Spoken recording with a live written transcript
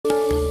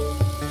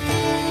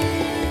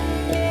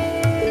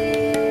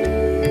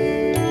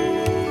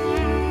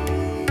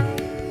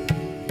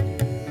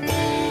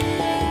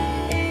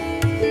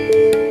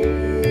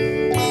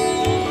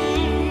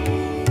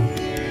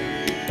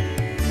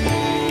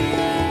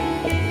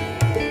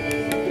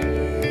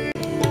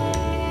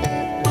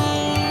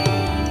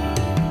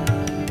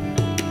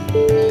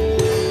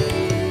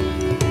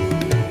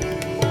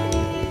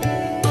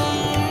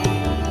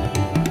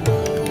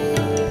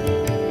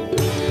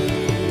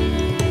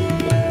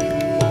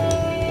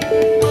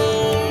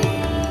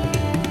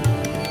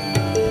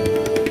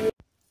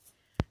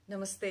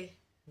Namaste,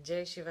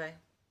 Jai Shivai.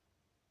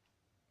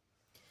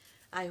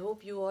 I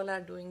hope you all are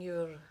doing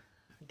your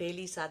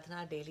daily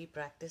sadhana, daily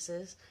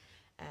practices,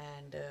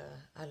 and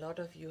a lot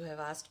of you have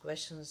asked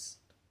questions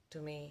to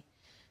me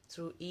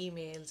through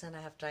emails, and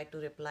I have tried to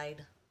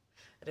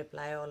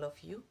reply all of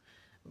you.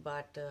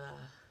 But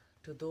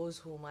to those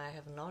whom I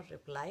have not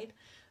replied,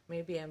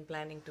 maybe I'm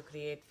planning to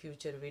create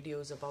future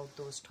videos about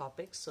those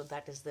topics, so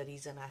that is the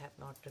reason I have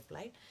not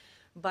replied.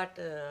 But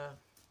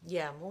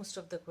yeah, most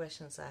of the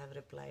questions I have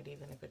replied,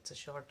 even if it's a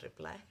short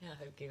reply,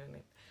 I have given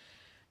it.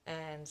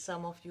 And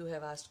some of you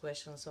have asked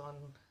questions on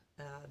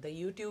the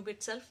YouTube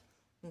itself,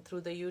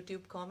 through the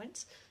YouTube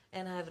comments,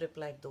 and I have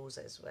replied those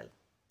as well,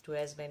 to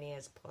as many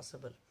as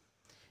possible,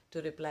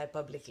 to reply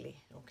publicly,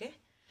 okay?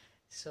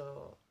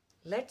 So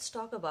let's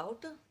talk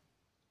about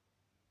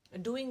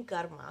doing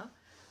karma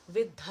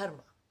with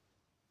dharma.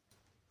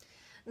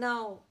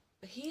 Now,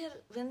 here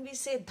when we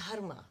say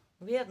dharma,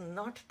 we are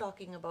not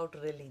talking about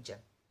religion,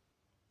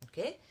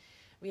 okay?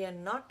 We are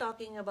not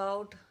talking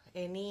about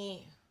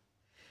any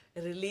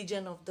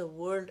religion of the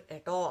world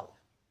at all.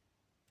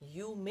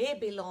 You may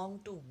belong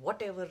to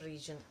whatever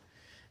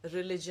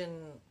religion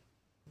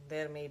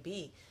there may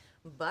be,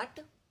 but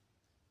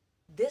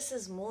this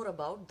is more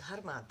about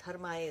dharma.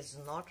 Dharma is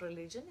not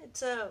religion.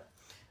 It's a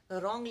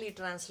wrongly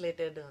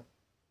translated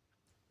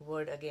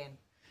word again,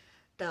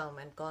 term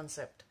and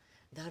concept.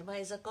 Dharma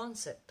is a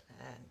concept,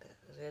 and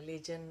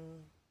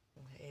religion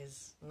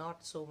is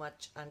not so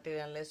much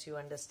unless you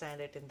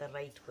understand it in the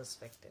right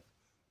perspective.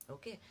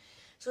 Okay,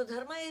 so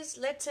dharma is,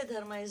 let's say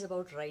dharma is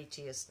about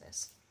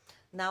righteousness.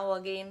 Now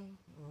again,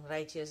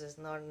 righteousness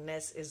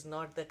is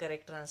not the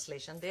correct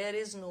translation. There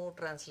is no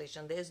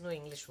translation. There is no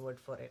English word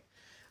for it,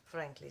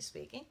 frankly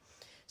speaking.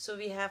 So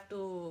we have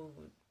to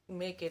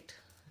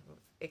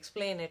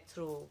explain it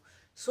through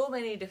so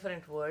many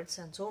different words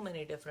and so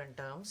many different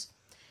terms.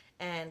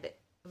 And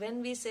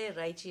when we say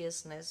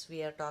righteousness,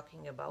 we are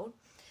talking about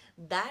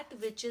that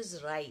which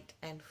is right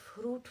and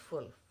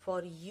fruitful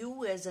for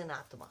you as an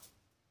Atma.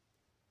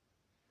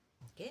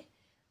 Okay,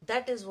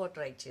 that is what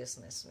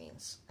righteousness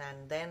means.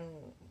 And then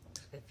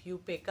if you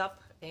pick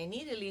up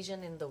any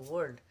religion in the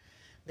world,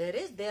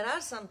 there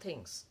are some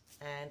things,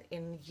 and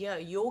in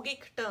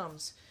yogic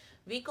terms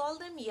we call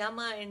them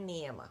yama and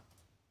niyama.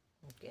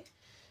 Okay,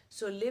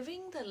 so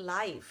living the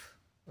life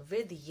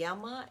with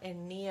yama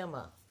and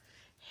niyama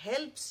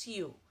helps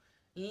you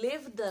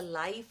live the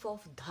life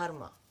of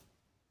dharma.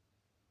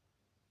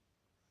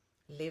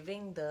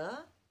 Living the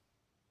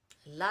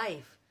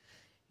life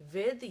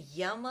with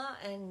yama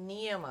and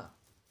niyama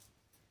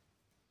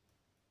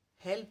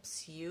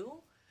helps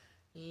you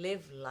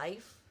live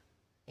life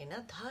in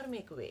a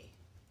dharmic way,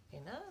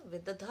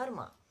 with the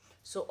dharma.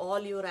 So all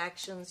your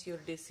actions, your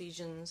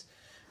decisions,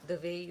 the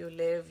way you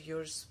live,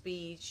 your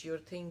speech, your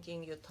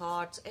thinking, your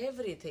thoughts,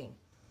 everything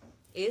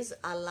is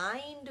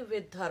aligned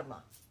with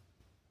dharma.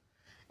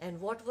 And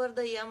what were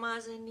the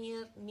yamas and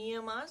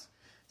niyamas?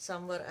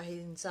 Some were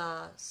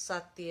ahimsa,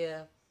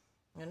 satya,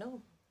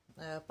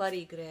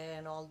 parigraha,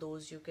 and all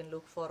those. You can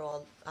look for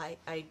all.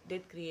 I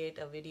did create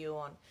a video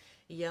on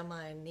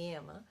yama and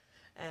niyama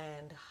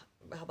and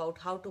about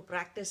how to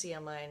practice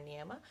yama and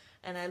niyama,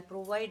 and I'll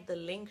provide the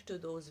link to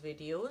those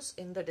videos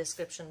in the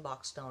description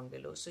box down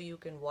below, so you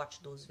can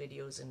watch those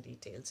videos in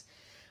details.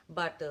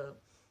 But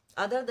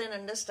other than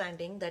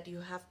understanding that you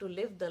have to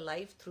live the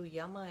life through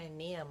yama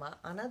and niyama,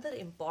 another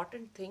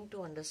important thing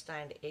to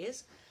understand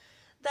is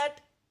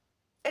that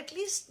at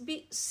least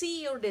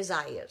see your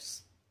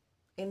desires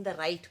in the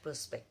right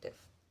perspective.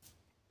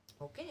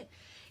 Okay,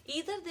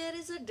 either there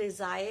is a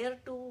desire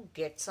to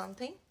get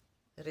something,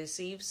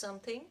 receive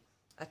something,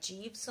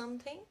 achieve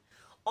something,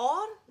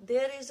 or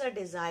there is a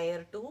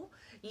desire to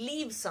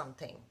leave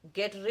something,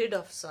 get rid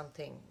of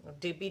something,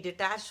 be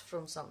detached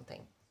from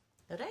something.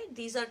 Right?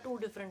 These are two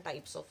different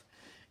types of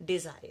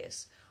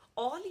desires.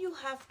 All you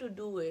have to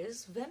do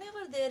is,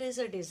 whenever there is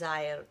a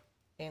desire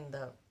in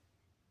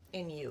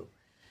you,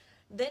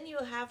 then you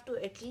have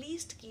to at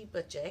least keep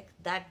a check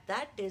that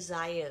that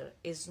desire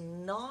is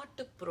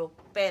not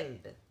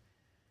propelled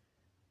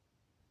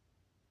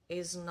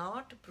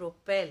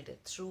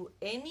through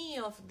any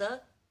of the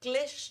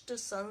klishta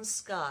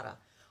sanskara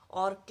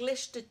or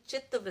klishta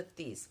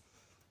chittavrittis.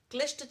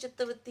 Klishta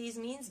chittavrittis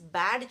means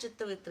bad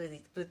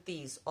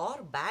chittavrittis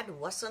or bad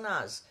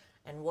vasanas.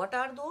 And what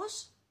are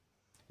those?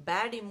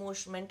 Bad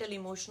mental,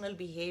 emotional,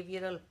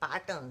 behavioral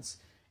patterns.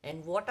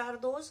 And what are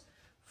those?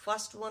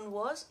 First one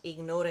was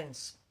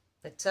ignorance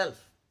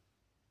itself,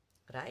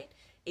 right?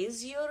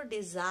 Is your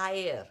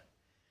desire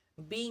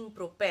being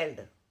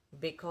propelled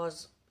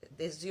because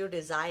does your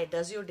desire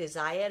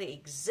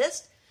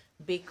exist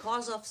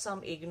because of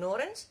some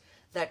ignorance?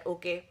 That,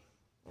 okay,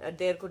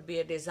 there could be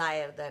a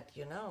desire that,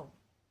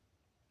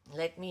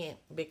 let me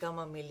become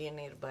a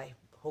millionaire by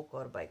hook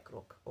or by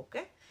crook,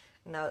 okay?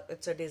 Now,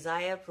 it's a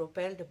desire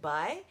propelled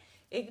by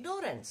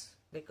ignorance,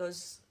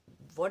 because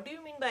what do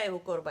you mean by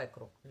hook or by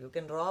crook? You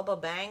can rob a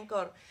bank,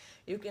 or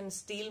you can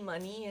steal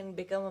money and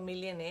become a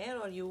millionaire,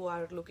 or you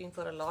are looking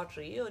for a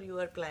lottery, or you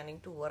are planning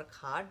to work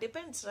hard.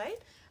 Depends, right?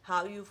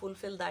 How you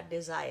fulfill that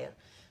desire.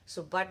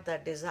 So, but the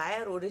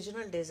desire,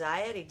 original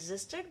desire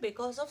existed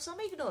because of some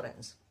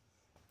ignorance.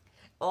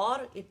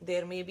 Or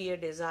there may be a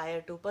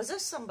desire to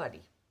possess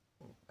somebody.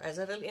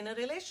 In a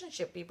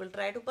relationship, people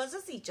try to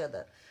possess each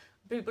other.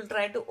 People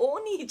try to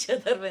own each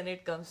other when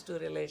it comes to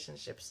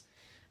relationships,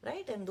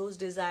 right? And those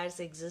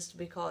desires exist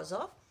because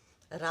of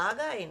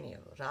raga in you.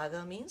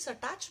 Raga means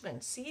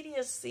attachment,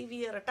 serious,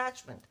 severe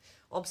attachment,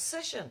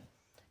 obsession.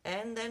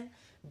 And then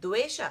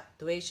dvesha.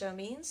 Dvesha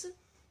means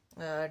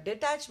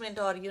detachment,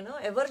 or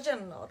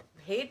aversion or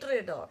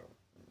hatred, or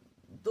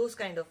those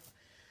kind of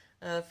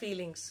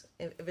feelings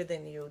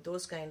within you,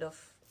 those kind of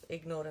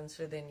ignorance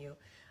within you.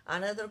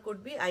 Another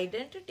could be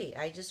identity.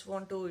 I just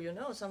want to,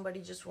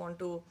 somebody just want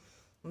to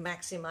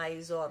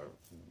maximize or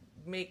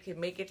make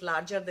it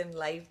larger than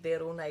life,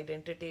 their own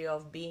identity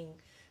of being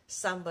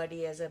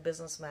somebody, as a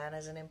businessman,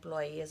 as an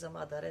employee, as a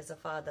mother, as a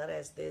father,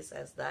 as this,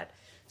 as that.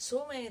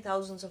 So many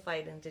thousands of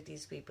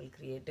identities people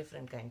create,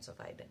 different kinds of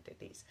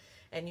identities,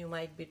 and you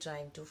might be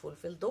trying to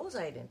fulfill those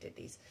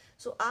identities.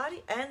 So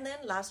and then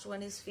last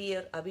one is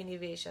fear,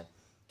 abhinivesha.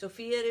 So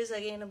fear is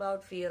again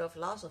about fear of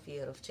loss or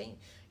fear of change.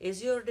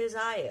 Is your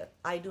desire,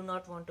 I do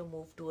not want to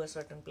move to a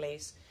certain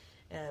place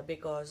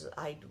because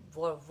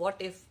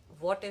what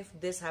if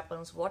this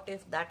happens, what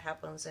if that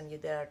happens, and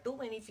there are too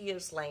many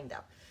fears lined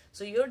up.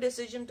 So your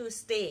decision to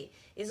stay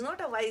is not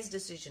a wise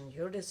decision.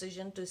 Your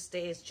decision to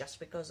stay is just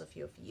because of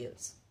your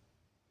fears,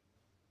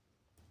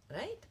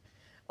 right?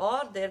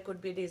 Or there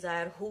could be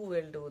desire, who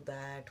will do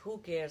that, who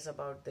cares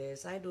about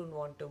this, I don't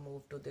want to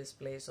move to this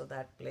place or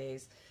that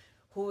place,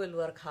 who will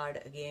work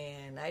hard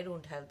again, I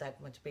don't have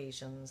that much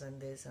patience, and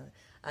this, and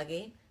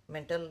again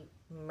mental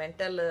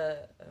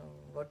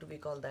what do we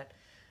call that,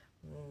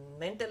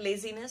 mental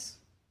laziness.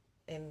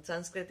 In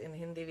Sanskrit, in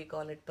Hindi we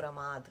call it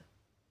pramad.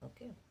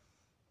 Okay,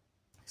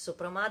 so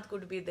pramad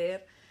could be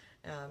there,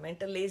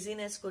 mental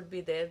laziness could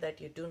be there,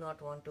 that you do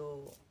not want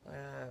to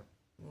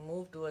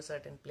move to a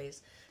certain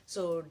place.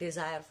 So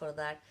desire for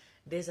that.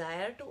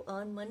 Desire to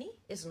earn money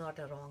is not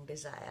a wrong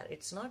desire.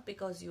 It's not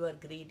because you are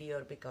greedy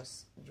or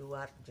because you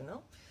are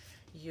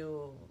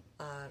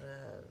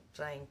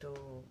trying to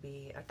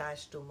be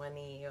attached to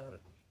money or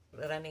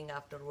running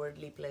after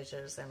worldly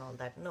pleasures and all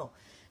that. No,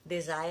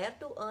 desire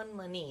to earn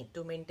money,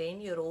 to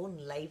maintain your own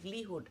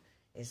livelihood,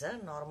 is a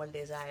normal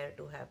desire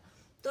to have.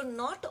 So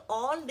not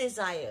all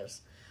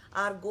desires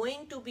are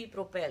going to be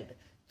propelled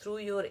through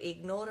your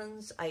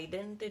ignorance,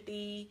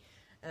 identity,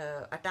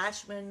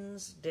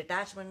 attachments,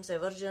 detachments,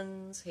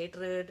 aversions,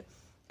 hatred,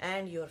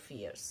 and your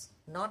fears.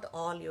 Not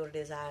all your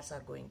desires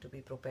are going to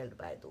be propelled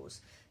by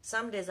those.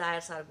 Some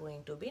desires are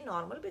going to be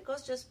normal,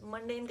 because just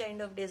mundane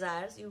kind of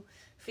desires. You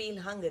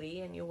feel hungry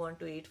and you want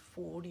to eat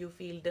food, you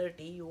feel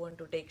dirty, you want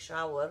to take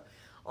shower,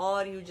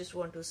 or you just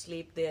want to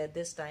sleep there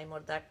this time or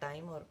that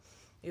time, or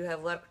you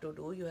have work to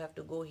do, you have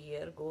to go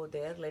here, go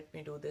there, let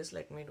me do this,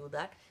 let me do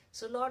that.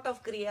 So lot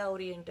of kriya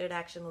oriented,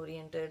 action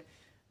oriented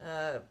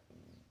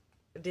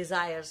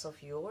desires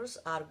of yours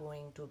are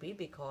going to be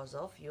because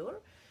of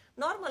your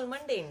normal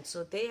mundane.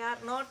 So they are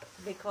not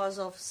because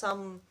of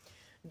some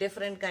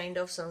different kind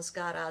of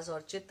sanskaras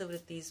or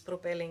chittavrittis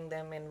propelling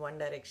them in one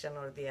direction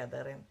or the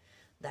other, in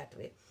that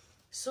way.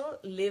 So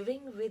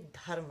living with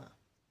dharma.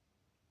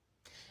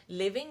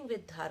 Living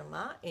with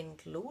dharma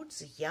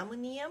includes yama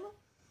niyama,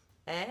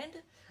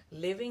 and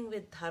living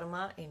with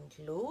dharma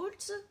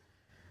includes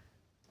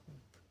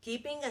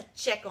keeping a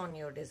check on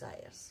your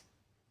desires.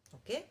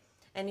 Okay?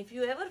 And if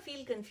you ever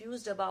feel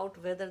confused about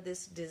whether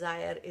this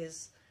desire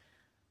is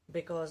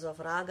because of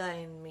raga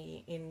in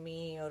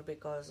me, or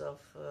because of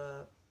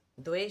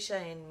dvesha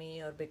in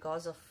me, or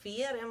because of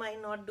fear am I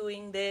not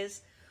doing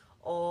this,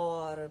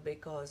 or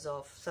because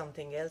of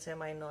something else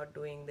am I not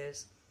doing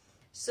this.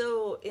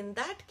 So in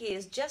that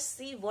case, just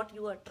see what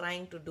you are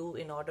trying to do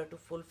in order to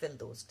fulfill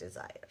those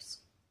desires.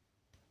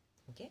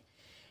 Okay?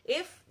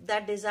 If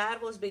that desire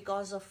was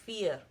because of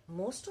fear,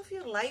 most of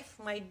your life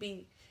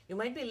you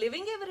might be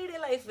living everyday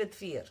life with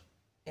fear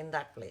in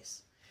that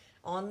place.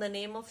 On the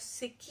name of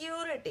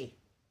security,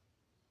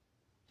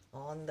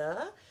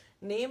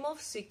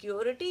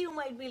 you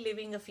might be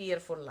living a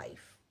fearful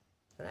life,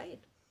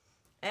 right?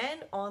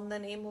 And on the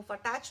name of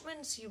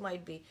attachments, you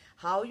might be,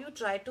 how you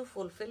try to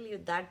fulfill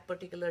that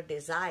particular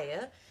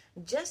desire.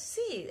 Just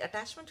see,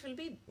 attachment will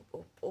be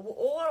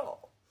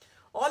all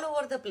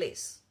over the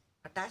place.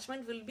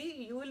 Attachment will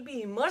be, you will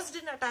be immersed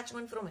in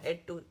attachment from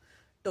head to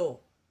toe.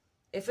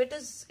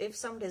 If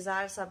some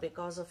desires are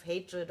because of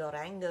hatred or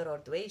anger or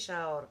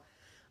dvesha or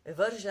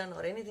aversion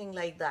or anything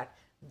like that,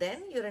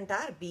 then your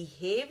entire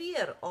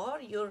behavior or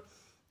your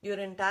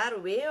entire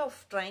way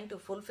of trying to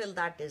fulfill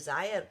that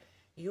desire,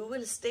 you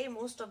will stay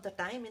most of the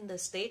time in the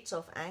states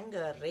of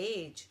anger,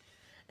 rage,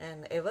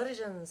 and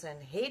aversions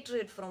and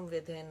hatred from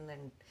within,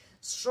 and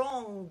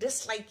strong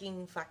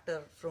disliking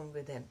factor from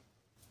within.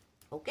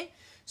 Okay,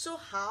 so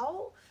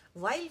how,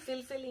 while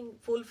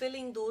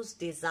fulfilling those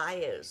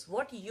desires,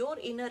 what your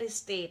inner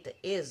state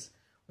is,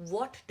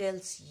 what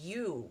tells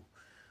you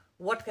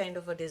what kind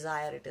of a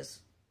desire it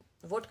is,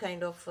 what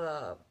kind of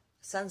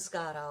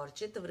sanskara or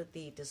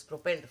chittavritti it is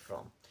propelled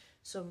from.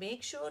 So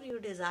make sure your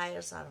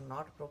desires are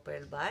not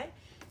propelled by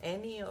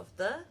any of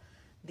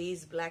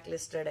these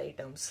blacklisted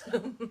items.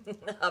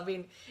 I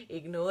mean,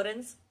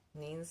 ignorance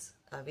means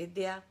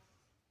avidya,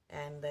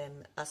 and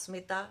then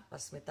asmita.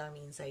 Asmita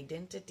means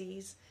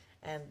identities,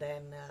 and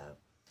then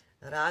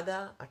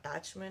raga,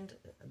 attachment,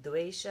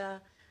 dvesha,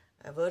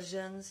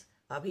 aversions,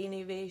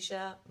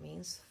 abhinivesha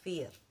means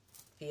fear.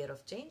 Fear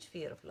of change,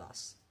 fear of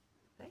loss.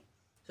 Right?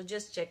 So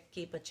just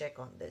keep a check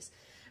on this,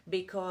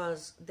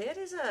 because there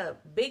is a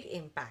big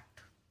impact.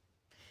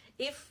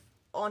 If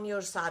on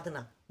your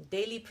sadhana,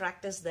 daily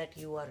practice that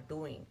you are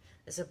doing,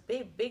 there's a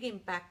big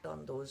impact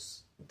on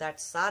that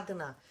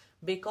sadhana,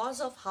 because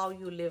of how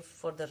you live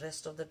for the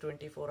rest of the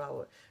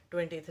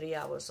 23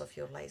 hours of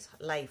your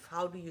life.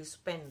 How do you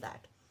spend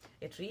that?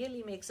 It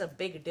really makes a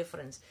big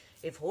difference.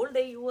 If whole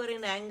day you were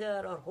in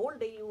anger, or whole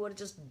day you were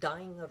just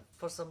dying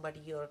for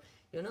somebody, or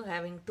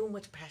having too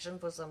much passion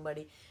for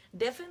somebody,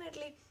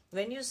 definitely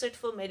when you sit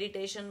for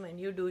meditation, when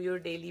you do your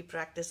daily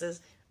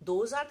practices,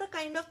 those are the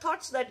kind of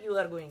thoughts that you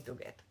are going to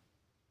get.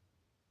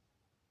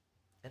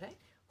 Right?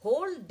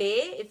 Whole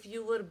day, if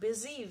you were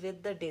busy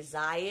with the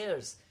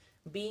desires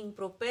being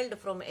propelled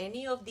from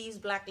any of these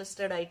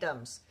blacklisted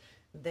items,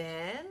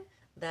 then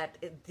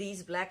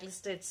these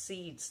blacklisted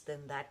seeds,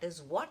 then that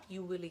is what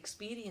you will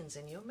experience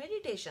in your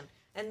meditation.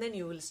 And then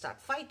you will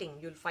start fighting.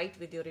 You'll fight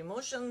with your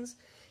emotions.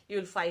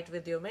 You'll fight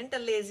with your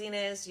mental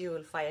laziness. You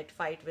will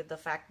fight with the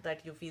fact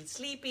that you feel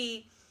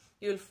sleepy.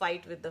 You'll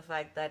fight with the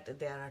fact that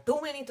there are too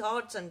many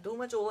thoughts and too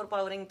much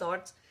overpowering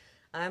thoughts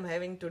I am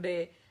having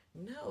today.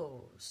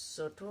 No.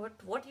 So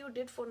what you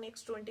did for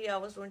next 20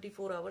 hours,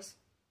 24 hours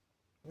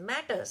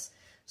matters.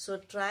 So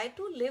try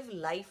to live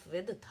life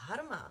with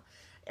dharma.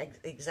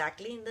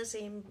 Exactly in the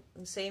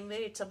same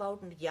way, it's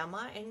about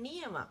yama and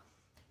niyama.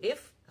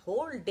 If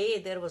whole day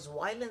there was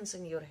violence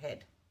in your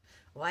head,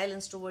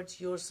 violence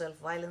towards yourself,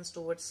 violence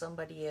towards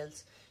somebody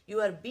else, you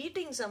are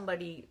beating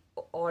somebody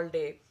all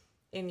day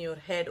in your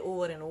head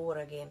over and over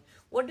again,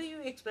 what do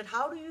you expect?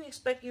 How do you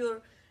expect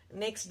your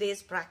next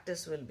day's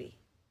practice will be?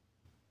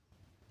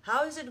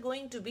 How is it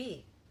going to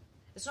be?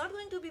 It's not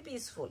going to be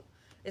peaceful.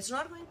 It's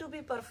not going to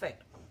be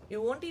perfect.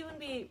 You won't even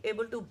be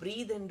able to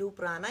breathe and do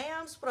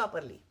pranayams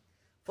properly.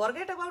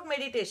 Forget about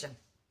meditation.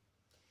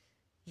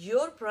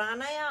 Your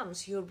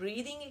pranayams, your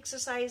breathing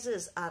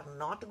exercises are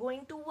not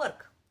going to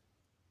work.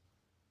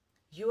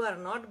 You are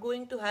not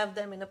going to have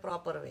them in a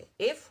proper way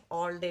if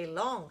all day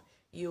long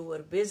you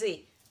were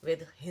busy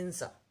with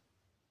hinsa.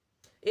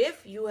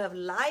 If you have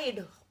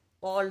lied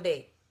all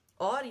day,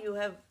 or you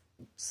have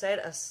said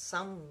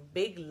some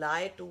big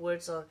lie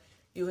towards, or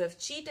you have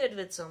cheated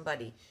with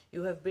somebody,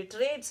 you have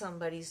betrayed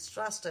somebody's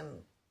trust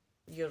and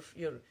your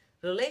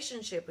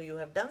relationship, or you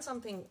have done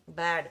something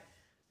bad,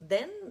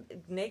 then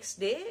next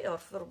day, or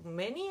for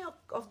many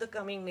of the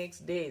coming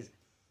next days,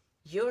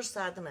 your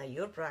sadhana,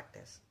 your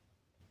practice,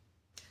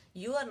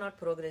 you are not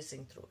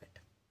progressing through it.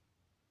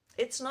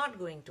 It's not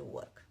going to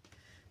work.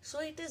 So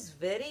it is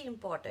very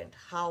important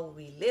how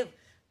we live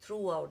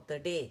throughout the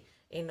day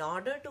in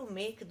order to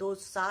make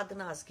those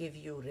sadhanas give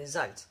you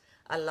results.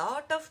 A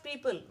lot of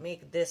people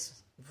make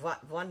this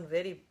one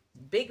very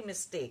big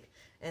mistake,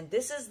 and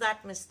this is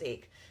that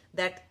mistake,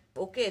 that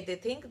okay, they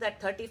think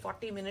that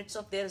 30-40 minutes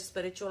of their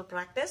spiritual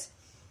practice,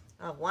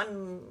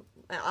 1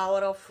 hour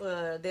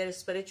of their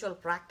spiritual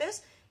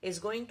practice is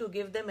going to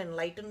give them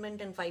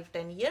enlightenment in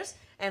 5-10 years,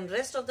 and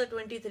rest of the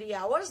 23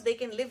 hours they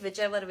can live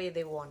whichever way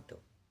they want to.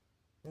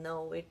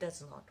 No, it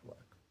does not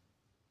work.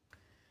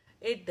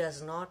 It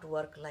does not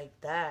work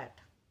like that.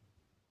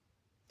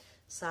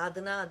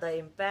 Sadhana, the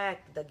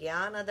impact, the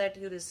jnana that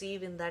you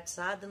receive in that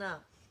sadhana,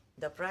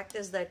 the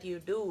practice that you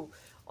do,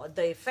 or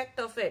the effect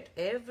of it,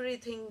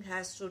 everything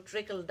has to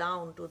trickle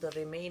down to the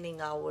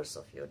remaining hours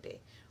of your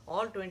day.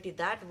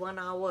 That 1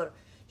 hour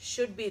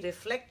should be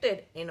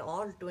reflected in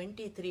all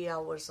 23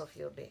 hours of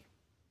your day.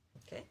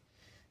 Okay?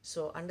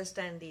 So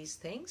understand these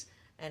things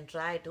and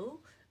try to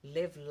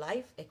live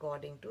life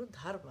according to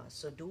dharma.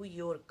 So do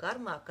your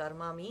karma.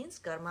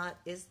 Karma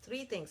is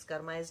 3 things.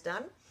 Karma is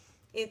done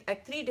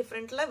at 3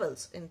 different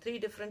levels, in 3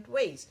 different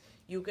ways.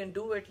 You can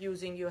do it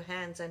using your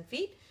hands and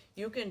feet.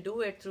 You can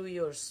do it through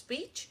your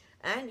speech,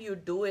 and you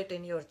do it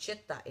in your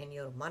chitta, in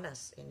your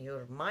manas, in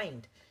your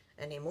mind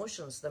and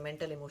emotions, the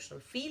mental emotional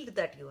field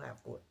that you have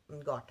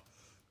got.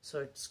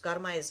 So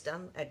karma is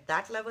done at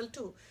that level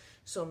too.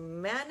 So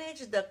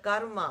manage the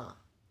karma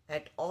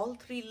at all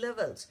 3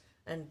 levels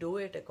and do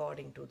it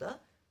according to the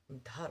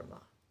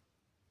dharma.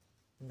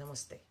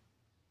 Namaste.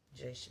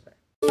 Jai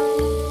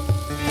Shivaya.